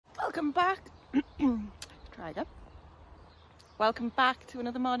Welcome back. Try again. Welcome back to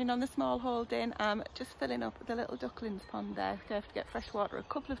another morning on the Smallholding. I'm just filling up the little ducklings pond there. I have to get fresh water a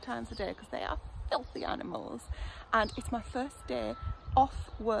couple of times a day because they are filthy animals. And it's my first day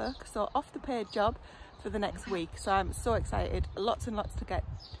off work, so off the paid job for the next week. So I'm so excited. Lots and lots to get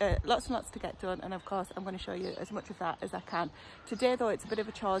done, and of course I'm going to show you as much of that as I can. Today though, it's a bit of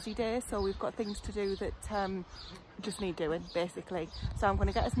a choresy day, so we've got things to do that just need doing basically. So I'm going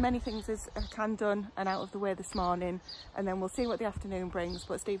to get as many things as I can done and out of the way this morning, and then we'll see what the afternoon brings.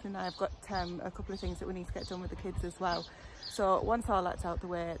 But Stephen and I have got a couple of things that we need to get done with the kids as well. So once all that's out the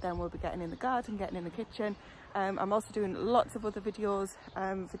way, then we'll be getting in the garden, getting in the kitchen. I'm also doing lots of other videos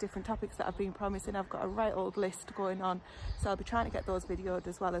for different topics that I've been promising. I've got a right old list going on, so I'll be trying to get those videoed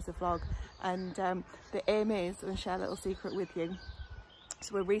as well as a vlog. And the aim is, and share a little secret with you,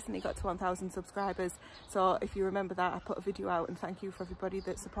 so we recently got to 1,000 subscribers. So if you remember that, I put a video out, and thank you for everybody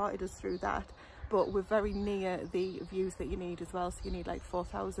that supported us through that. But we're very near the views that you need as well. So you need like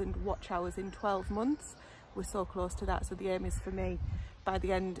 4,000 watch hours in 12 months. We're so close to that. So the aim is for me, by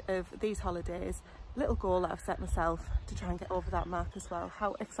the end of these holidays, little goal that I've set myself, to try and get over that mark as well.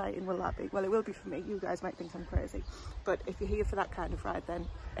 How exciting will that be? Well, it will be for me. You guys might think I'm crazy, but if you're here for that kind of ride, then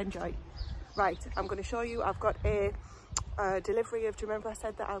enjoy. Right, I'm going to show you. I've got a delivery of, do you remember I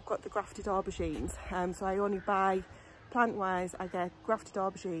said that I've got the grafted aubergines? So I only buy plant wise. I get grafted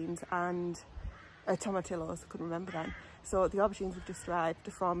aubergines and tomatillos. I couldn't remember then. So the aubergines have just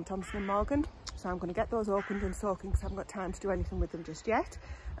arrived from Thompson & Morgan, so I'm going to get those opened and soaking because I haven't got time to do anything with them just yet,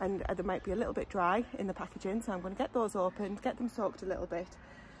 and they might be a little bit dry in the packaging. So I'm going to get those opened, get them soaked a little bit,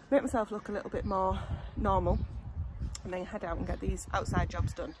 make myself look a little bit more normal, and then head out and get these outside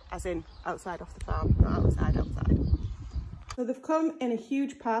jobs done, as in outside off the farm, not outside. So they've come in a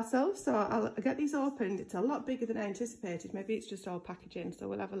huge parcel, so I'll get these opened. It's a lot bigger than I anticipated. Maybe it's just all packaging, so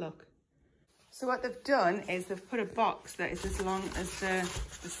we'll have a look. So what they've done is they've put a box that is as long as the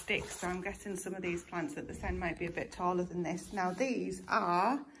stick. So I'm guessing some of these plants at this end might be a bit taller than this. Now these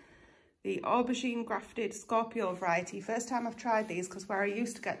are the aubergine grafted Scorpio variety. First time I've tried these, because where I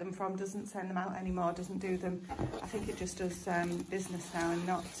used to get them from doesn't send them out anymore, doesn't do them. I think it just does business now and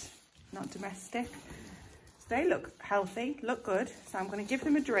not domestic. So they look healthy, look good. So I'm going to give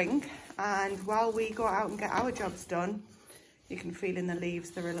them a drink, and while we go out and get our jobs done, you can feel in the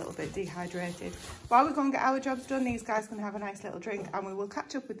leaves they're a little bit dehydrated. While we go and get our jobs done, these guys can have a nice little drink, and we will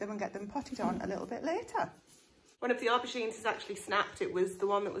catch up with them and get them potted on a little bit later. One of the aubergines has actually snapped. It was the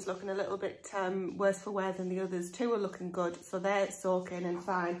one that was looking a little bit worse for wear than the others. Two are looking good, so they're soaking and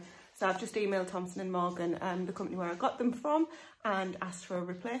fine. So I've just emailed Thompson & Morgan, the company where I got them from, and asked for a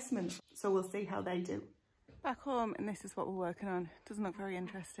replacement. So we'll see how they do. Back home, and this is what we're working on. Doesn't look very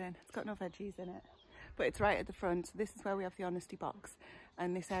interesting. It's got no veggies in it, but it's right at the front. So this is where we have the honesty box,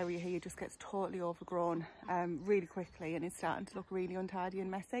 and this area here just gets totally overgrown really quickly, and it's starting to look really untidy and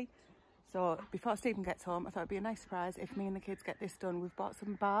messy. So before Stephen gets home, I thought it'd be a nice surprise if me and the kids get this done. We've bought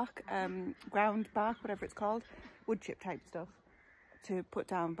some bark, ground bark, whatever it's called, wood chip type stuff to put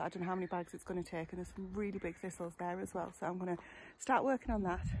down, but I don't know how many bags it's going to take, and there's some really big thistles there as well. So I'm going to start working on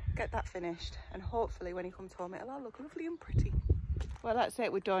that, get that finished, and hopefully when he comes home it'll all look lovely and pretty. Well, that's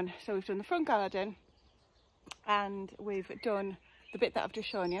it, we're done. So we've done the front garden, and we've done the bit that I've just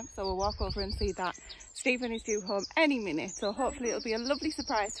shown you, so we'll walk over and see that. Stephen is due home any minute, so hopefully it'll be a lovely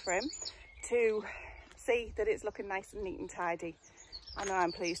surprise for him to see that it's looking nice and neat and tidy. I know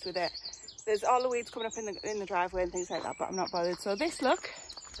I'm pleased with it. There's all the weeds coming up in the driveway and things like that, but I'm not bothered. So this look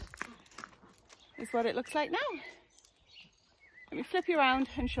is what it looks like now. Let me flip you around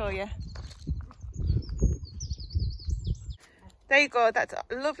and show you. There you go, that's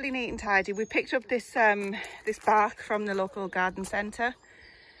lovely, neat and tidy. We picked up this this bark from the local garden centre.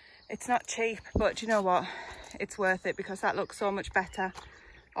 It's not cheap, but do you know what? It's worth it, because that looks so much better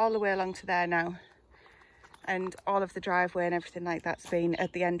all the way along to there now. And all of the driveway and everything like that's been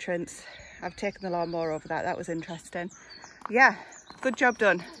at the entrance. I've taken the lawnmower over that. That was interesting. Yeah, good job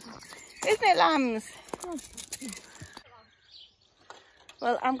done. Isn't it, lambs?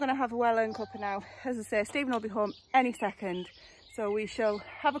 Well, I'm going to have a well-earned cuppa now. As I say, Stephen will be home any second. So we shall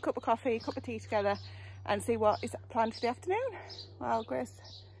have a cup of coffee, cup of tea together, and see what is planned for the afternoon. Well, Grace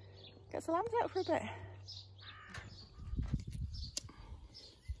gets the lambs out for a bit.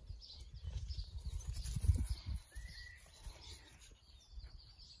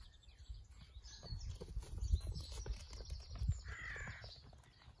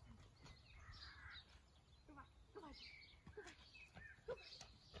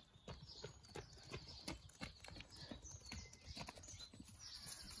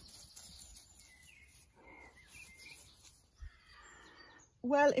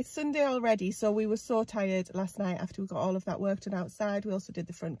 Well, it's Sunday already, so we were so tired last night after we got all of that work done outside. We also did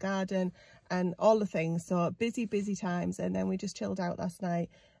the front garden and all the things, so busy times. And then we just chilled out last night,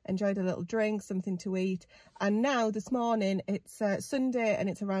 enjoyed a little drink, something to eat. And now this morning it's Sunday and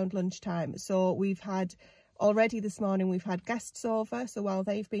it's around lunchtime, so we've had already this morning we've had guests over, so while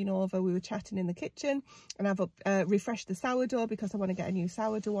they've been over we were chatting in the kitchen, and I've refreshed the sourdough because I want to get a new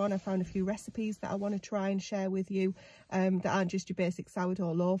sourdough on. I found a few recipes that I want to try and share with you that aren't just your basic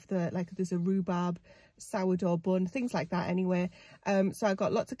sourdough loaf. There's a rhubarb sourdough bun, things like that anyway. So I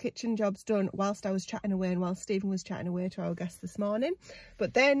got lots of kitchen jobs done whilst I was chatting away and while Stephen was chatting away to our guests this morning.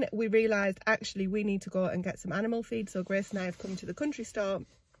 But then we realised actually we need to go and get some animal feed, so Grace and I have come to the country store,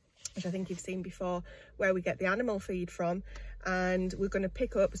 which I think you've seen before, where we get the animal feed from, and we're going to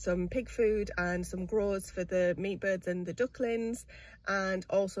pick up some pig food and some grows for the meat birds and the ducklings, and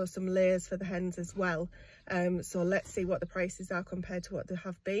also some layers for the hens as well. So let's see what the prices are compared to what they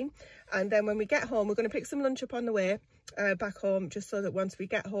have been. And then when we get home, we're going to pick some lunch up on the way back home, just so that once we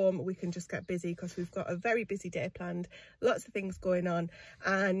get home we can just get busy, because we've got a very busy day planned, lots of things going on.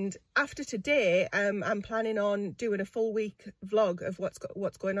 And after today I'm planning on doing a full week vlog of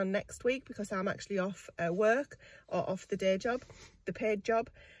what's going on next week, because I'm actually off work, or off the day job, the paid job.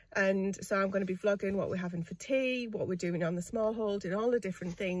 And so I'm going to be vlogging what we're having for tea, what we're doing on the Smallholding, all the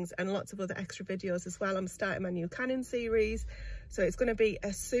different things, and lots of other extra videos as well. I'm starting my new canning series, so it's going to be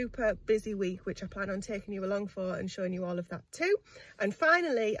a super busy week, which I plan on taking you along for and showing you all of that too. And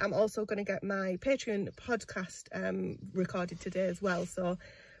finally, I'm also going to get my Patreon podcast recorded today as well, so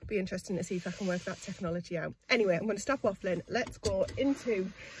it'll be interesting to see if I can work that technology out. Anyway, I'm going to stop waffling. Let's go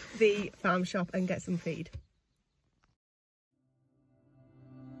into the farm shop and get some feed.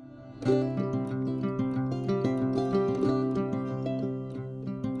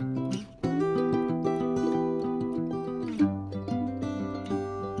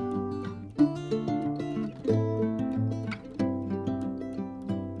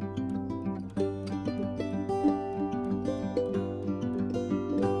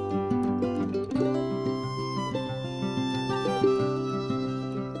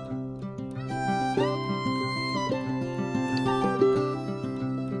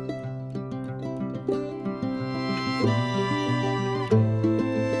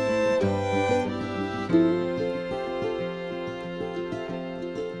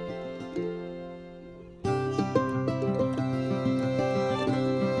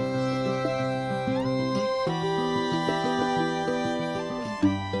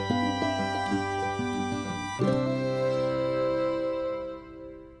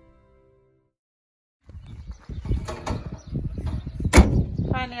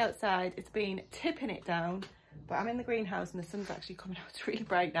 Outside, it's been tipping it down, but I'm in the greenhouse and the sun's actually coming out. It's really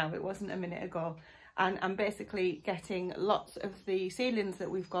bright now. It wasn't a minute ago, and I'm basically getting lots of the seedlings that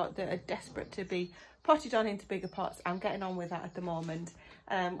we've got that are desperate to be potted on into bigger pots. I'm getting on with that at the moment.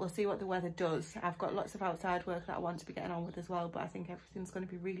 We'll see what the weather does. I've got lots of outside work that I want to be getting on with as well, but I think everything's going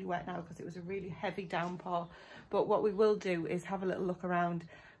to be really wet now because it was a really heavy downpour. But what we will do is have a little look around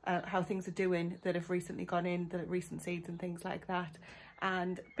how things are doing that have recently gone in, the recent seeds and things like that,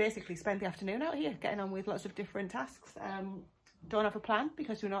 and basically spend the afternoon out here getting on with lots of different tasks. Don't have a plan,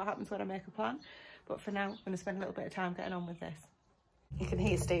 because you know what happens when I make a plan, but for now I'm going to spend a little bit of time getting on with this. You can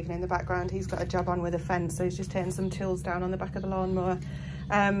hear Stephen in the background. He's got a job on with a fence, so he's just taking some tools down on the back of the lawnmower.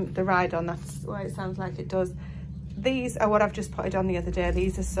 The ride on, that's why it sounds like it does. These are what I've just potted on the other day.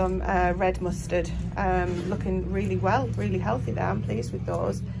 These are some red mustard, looking really well, really healthy there. I'm pleased with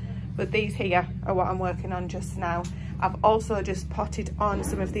those. But these here are what I'm working on just now. I've also just potted on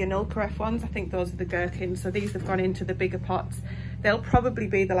some of the Anulcaref ones. I think those are the gherkins, so these have gone into the bigger pots. They'll probably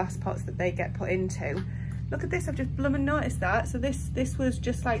be the last pots that they get put into. Look at this, I've just bloomin' noticed that. So this was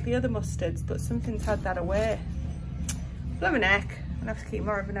just like the other mustards, but something's had that away. Bloomin' heck, I'll have to keep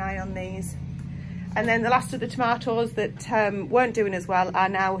more of an eye on these. And then the last of the tomatoes that weren't doing as well are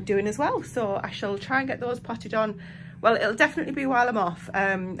now doing as well, so I shall try and get those potted on. Well, it'll definitely be while I'm off.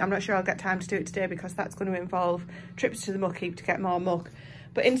 I'm not sure I'll get time to do it today, because that's going to involve trips to the muck heap to get more muck.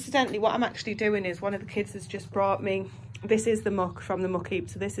 But incidentally, what I'm actually doing is, one of the kids has just brought me, this is the muck from the muck heap,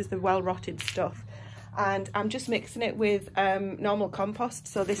 so this is the well rotted stuff, and I'm just mixing it with normal compost.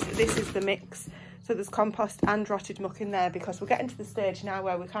 So this is the mix. So there's compost and rotted muck in there, because we're getting to the stage now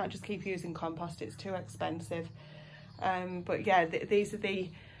where we can't just keep using compost, it's too expensive. But yeah, these are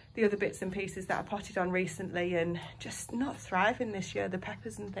the other bits and pieces that I potted on recently, and just not thriving this year, the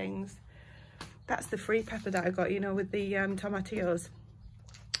peppers and things. That's the free pepper that I got, you know, with the tomatillos,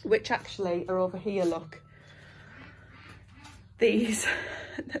 which actually are over here, look. These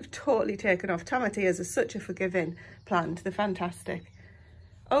have totally taken off. Tomatillos are such a forgiving plant, they're fantastic.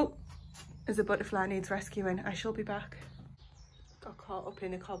 Oh, there's a butterfly needs rescuing. I shall be back. Got caught up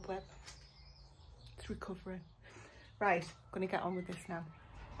in a cobweb. It's recovering. Right, gonna get on with this now.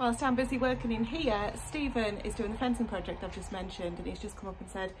 Whilst I'm busy working in here, Stephen is doing the fencing project I've just mentioned, and he's just come up and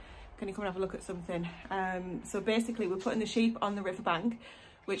said, can you come and have a look at something? So basically we're putting the sheep on the riverbank,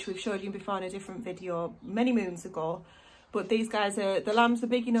 which we've showed you before in a different video many moons ago. But these guys the lambs are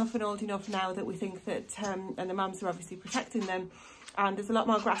big enough and old enough now that we think that, and the mums are obviously protecting them, and there's a lot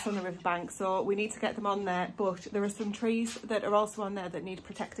more grass on the riverbank, so we need to get them on there. But there are some trees that are also on there that need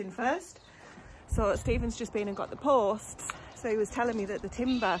protecting first. So Stephen's just been and got the posts. So he was telling me that the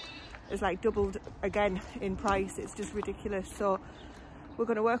timber is like doubled again in price. It's just ridiculous. So we're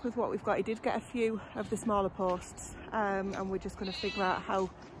going to work with what we've got. He did get a few of the smaller posts, and we're just going to figure out how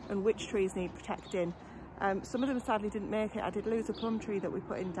and which trees need protecting. Some of them sadly didn't make it. I did lose a plum tree that we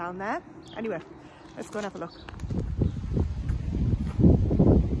put in down there. Anyway, let's go and have a look.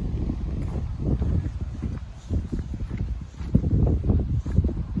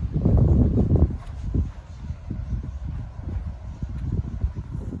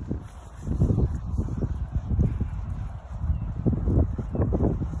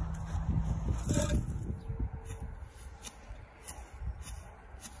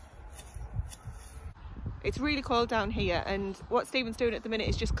 It's really cold down here, and what Stephen's doing at the minute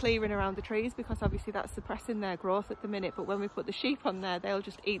is just clearing around the trees, because obviously that's suppressing their growth at the minute. But when we put the sheep on there, they'll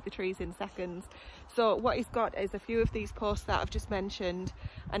just eat the trees in seconds. So what he's got is a few of these posts that I've just mentioned,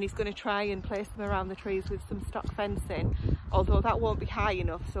 and he's going to try and place them around the trees with some stock fencing, although that won't be high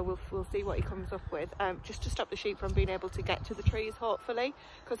enough, so we'll see what he comes up with, just to stop the sheep from being able to get to the trees, hopefully.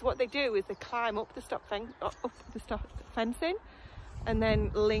 Because what they do is they climb up the stock fencing and then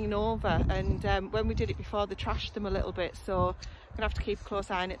lean over, and when we did it before they trashed them a little bit, so I'm gonna have to keep a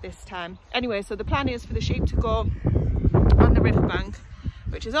close eye on it this time. Anyway, so the plan is for the sheep to go on the riverbank,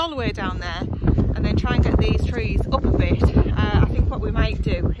 which is all the way down there, and then try and get these trees up a bit. I think what we might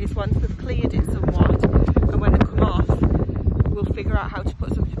do is, once we've cleared it somewhat and when they come off, we'll figure out how to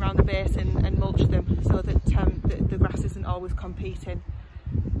put something around the base and mulch them, so that the grass isn't always competing.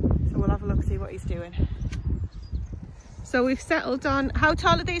 So we'll have a look, see what he's doing. So we've settled on, how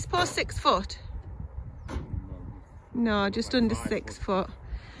tall are these posts? 6 foot? No, just under 6 foot.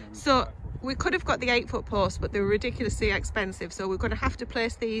 So we could have got the 8-foot posts, but they were ridiculously expensive. So we're going to have to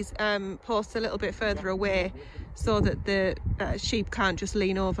place these posts a little bit further away, so that the sheep can't just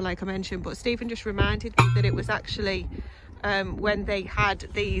lean over like I mentioned. But Stephen just reminded me that it was actually when they had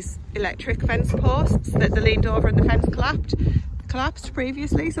these electric fence posts that they leaned over and the fence collapsed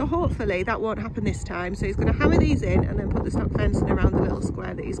previously, so hopefully that won't happen this time. So he's going to hammer these in and then put the stock fencing around the little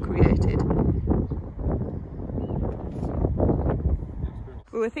square that he's created.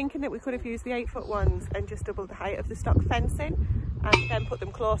 We were thinking that we could have used the 8-foot ones and just doubled the height of the stock fencing and then put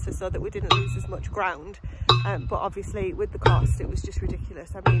them closer so that we didn't lose as much ground, but obviously with the cost it was just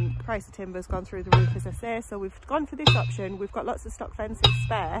ridiculous. I mean, the price of timber's gone through the roof, as I say, so we've gone for this option. We've got lots of stock fencing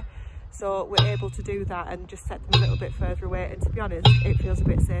spare, so we're able to do that and just set them a little bit further away. And to be honest, it feels a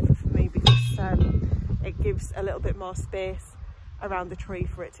bit safer for me, because it gives a little bit more space around the tree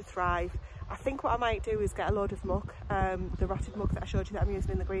for it to thrive. I think what I might do is get a load of muck, the rotted muck that I showed you that I'm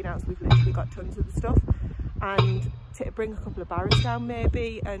using in the greenhouse. We've literally got tons of the stuff, and to bring a couple of barrows down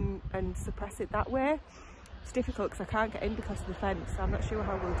maybe and suppress it that way. It's difficult because I can't get in because of the fence, so I'm not sure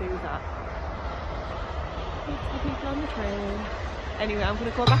how we'll do that. Lots of people on the train. Anyway, I'm going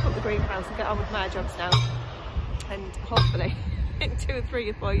to go back up the greenhouse and get on with my jobs now, and hopefully in 2 or 3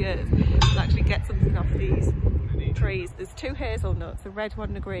 or 4 years we'll actually get something off these trees. There's 2 hazelnuts, a red one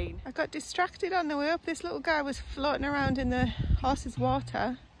and a green. I got distracted on the way up. This little guy was floating around in the horse's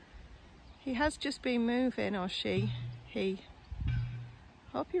water. He has just been moving, or he.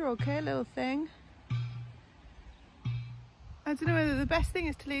 Hope you're okay, little thing. I don't know whether the best thing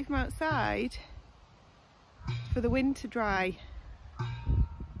is to leave him outside for the wind to dry.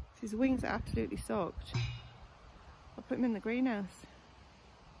 His wings are absolutely soaked. I'll put him in the greenhouse.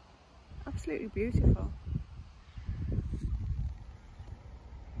 Absolutely beautiful.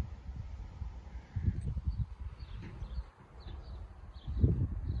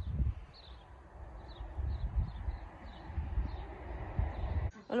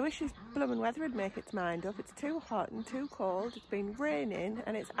 Well, I wish this blooming weather would make its mind up. It's too hot and too cold. It's been raining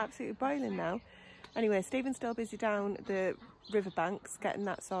and it's absolutely boiling now. Anyway, Stephen's still busy down the riverbanks getting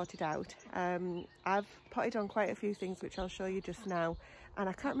that sorted out. I've potted on quite a few things which I'll show you just now, and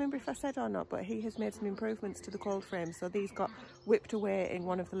I can't remember if I said or not, but he has made some improvements to the cold frame. So these got whipped away in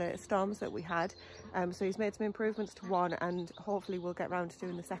one of the latest storms that we had, so he's made some improvements to one, and hopefully we'll get round to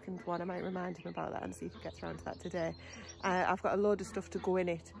doing the second one. I might remind him about that and see if he gets around to that today. I've got a load of stuff to go in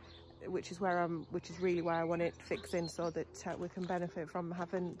it, which is really why I want it fixing, so that we can benefit from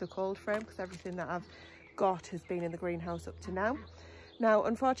having the cold frame, because everything that I've got has been in the greenhouse up to now. Now,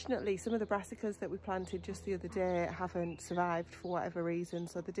 unfortunately, some of the brassicas that we planted just the other day haven't survived for whatever reason.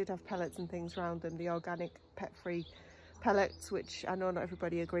 So they did have pellets and things around them, the organic pet-free pellets, which I know not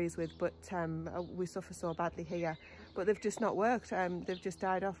everybody agrees with, but we suffer so badly here. But they've just not worked. They've just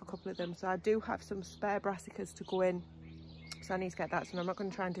died off, a couple of them. So I do have some spare brassicas to go in, so I need to get that. So I'm not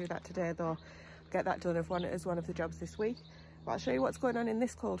going to try and do that today, though. I'll get that done as one of the jobs this week. But I'll show you what's going on in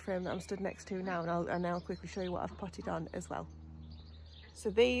this cold frame that I'm stood next to now, and I'll quickly show you what I've potted on as well. So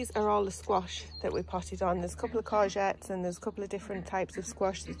these are all the squash that we potted on. There's a couple of courgettes and there's a couple of different types of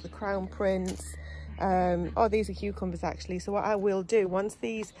squash. There's the crown prince. These are cucumbers actually. So what I will do, once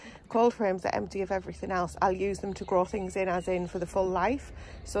these cold frames are empty of everything else, I'll use them to grow things in, as in for the full life.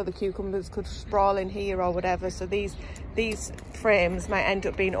 So the cucumbers could sprawl in here or whatever. So these frames might end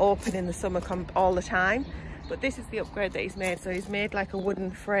up being open in the summer all the time. But this is the upgrade that he's made. So he's made like a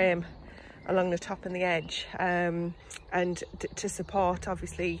wooden frame along the top and the edge, and to support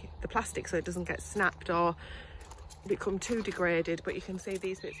obviously the plastic, so it doesn't get snapped or become too degraded. But you can see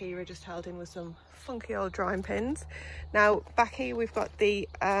these bits here are just held in with some funky old drawing pins. Now back here we've got the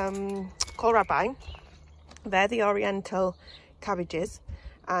kohlrabi. They're the oriental cabbages,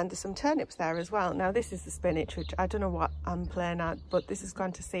 and there's some turnips there as well. Now this is the spinach, which I don't know what I'm playing at, but this has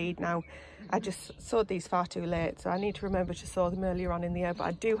gone to seed now. I just sowed these far too late, so I need to remember to sow them earlier on in the year. But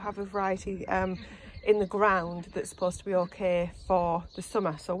I do have a variety in the ground that's supposed to be okay for the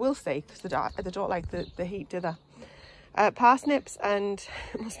summer, so we'll see, because they don't like the heat, do they? Parsnips, and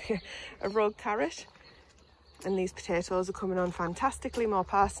it must be a rogue carrot, and these potatoes are coming on fantastically. More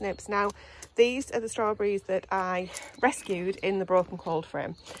parsnips. Now these are the strawberries that I rescued in the broken cold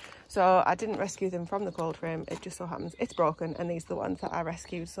frame. So I didn't rescue them from the cold frame, it just so happens it's broken, and these are the ones that I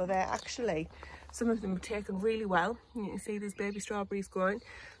rescued. So they're actually, some of them are taken really well. You can see there's baby strawberries growing,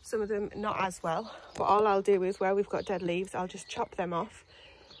 some of them not as well. But all I'll do is, where we've got dead leaves, I'll just chop them off.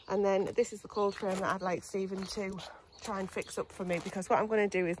 And then this is the cold frame that I'd like Stephen to try and fix up for me, because what I'm going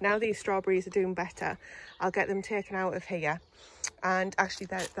to do is, now these strawberries are doing better, I'll get them taken out of here. And actually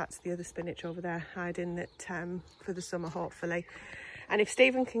that's the other spinach over there hiding, that for the summer hopefully. And if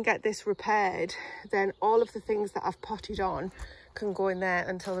Stephen can get this repaired, then all of the things that I've potted on can go in there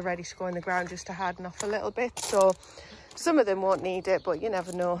until they're ready to go in the ground, just to harden off a little bit. So some of them won't need it, but you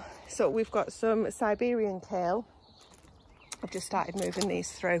never know. So we've got some Siberian kale. I've just started moving these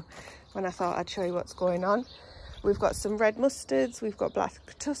through when I thought I'd show you what's going on. We've got some red mustards, we've got black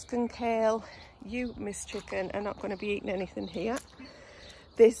Tuscan kale. You, Miss Chicken, are not going to be eating anything here.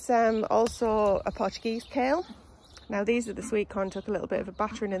 This also a Portuguese kale. Now these are the sweet corn, took a little bit of a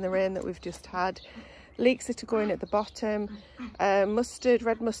battering in the rain that we've just had. Leeks are to go in at the bottom. Mustard,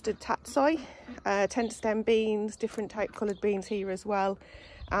 red mustard tatsoi, tender stem beans, different type coloured beans here as well.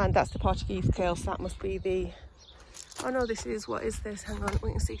 And that's the Portuguese kale, so that must be the, oh no, this is, what is this? Hang on,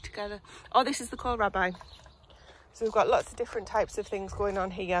 we can see together. Oh, this is the kohlrabi. So we've got lots of different types of things going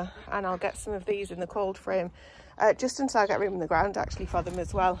on here, and I'll get some of these in the cold frame just until I get room in the ground actually for them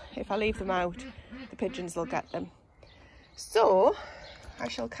as well. If I leave them out, the pigeons will get them. So I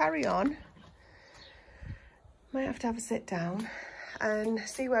shall carry on. Might have to have a sit down and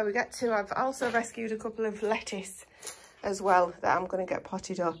see where we get to. I've also rescued a couple of lettuce as well that I'm going to get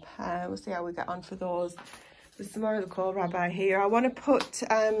potted up. We'll see how we get on for those. There's some more of the kohlrabi here. I want to put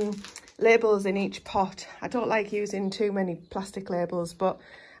labels in each pot. I don't like using too many plastic labels, but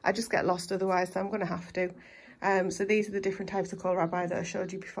I just get lost otherwise, so I'm going to have to. So these are the different types of kohlrabi that I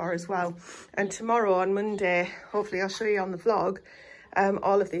showed you before as well. And tomorrow on Monday, hopefully I'll show you on the vlog,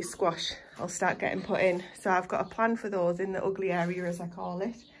 all of these squash I'll start getting put in. So I've got a plan for those in the ugly area, as I call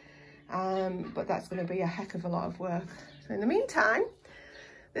it. But that's going to be a heck of a lot of work. So in the meantime,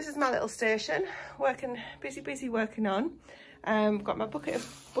 this is my little station, working, busy working on. Got my bucket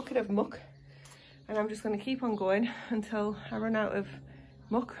of muck, and I'm just going to keep on going until I run out of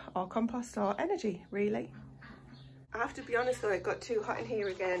muck or compost or energy, really. I have to be honest though, it got too hot in here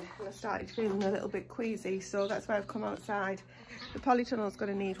again and I started feeling a little bit queasy, so that's why I've come outside. The polytunnel's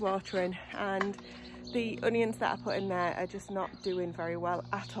going to need watering, and the onions that I put in there are just not doing very well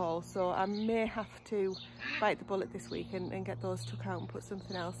at all, so I may have to bite the bullet this week and get those took out and put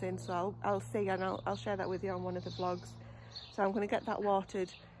something else in. So I'll see, and I'll share that with you on one of the vlogs. So I'm going to get that watered.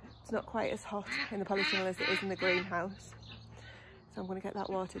 It's not quite as hot in the polytunnel as it is in the greenhouse, so I'm going to get that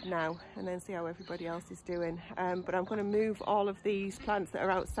watered now and then see how everybody else is doing. But I'm going to move all of these plants that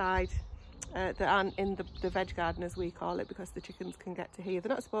are outside, that aren't in the veg garden as we call it, because the chickens can get to here. They're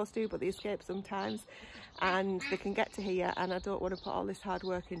not supposed to, but they escape sometimes and they can get to here, and I don't want to put all this hard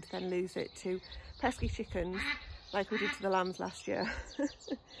work in to then lose it to pesky chickens like we did to the lambs last year.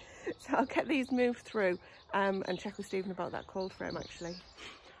 So I'll get these moved through and check with Stephen about that cold frame actually.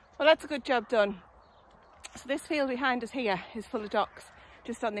 Well, that's a good job done. So this field behind us here is full of ducks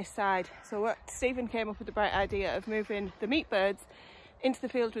just on this side. So Stephen came up with the bright idea of moving the meat birds into the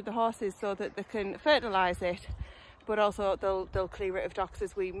field with the horses so that they can fertilise it, but also they'll clear it of ducks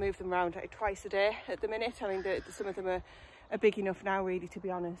as we move them around like twice a day at the minute. I mean, some of them are big enough now really, to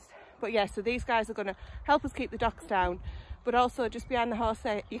be honest. But yeah, so these guys are going to help us keep the ducks down, but also just behind the horse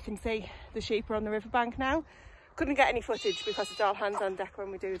there you can see the sheep are on the riverbank now. Couldn't get any footage because it's all hands on deck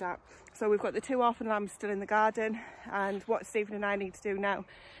when we do that. So we've got the 2 orphan lambs still in the garden, and what Stephen and I need to do now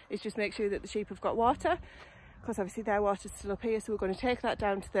is just make sure that the sheep have got water, because obviously their water's still up here, so we're going to take that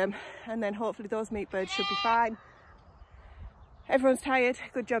down to them, and then hopefully those meat birds should be fine. Everyone's tired,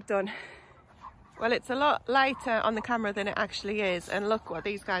 good job done. Well, it's a lot lighter on the camera than it actually is, and look what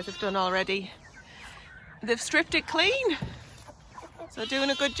these guys have done already. They've stripped it clean. So doing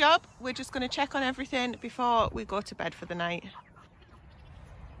a good job. We're just going to check on everything before we go to bed for the night.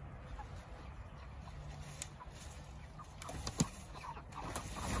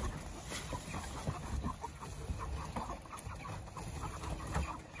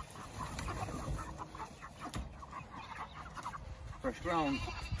 Fresh ground.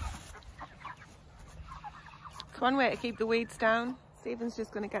 It's one way to keep the weeds down. Stephen's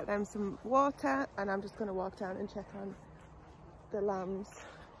just going to get them some water, and I'm just going to walk down and check on the lambs.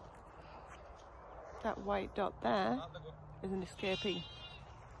 That white dot there is an escapee.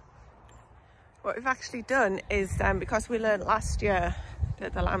 What we've actually done is, because we learned last year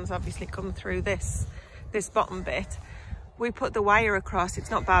that the lambs obviously come through this bottom bit, we put the wire across. It's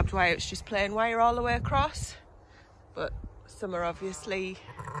not barbed wire, it's just plain wire all the way across, but some are obviously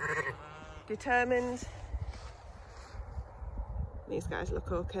determined. These guys look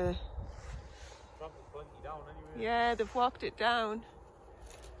okay. Yeah, they've walked it down.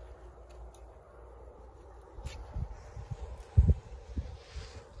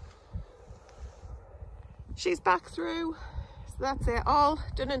 She's back through. So that's it, all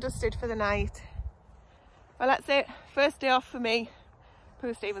done and dusted for the night. Well, that's it. First day off for me.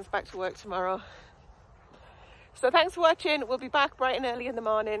 Pooh Stephen's back to work tomorrow. So thanks for watching. We'll be back bright and early in the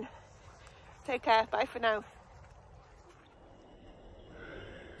morning. Take care. Bye for now.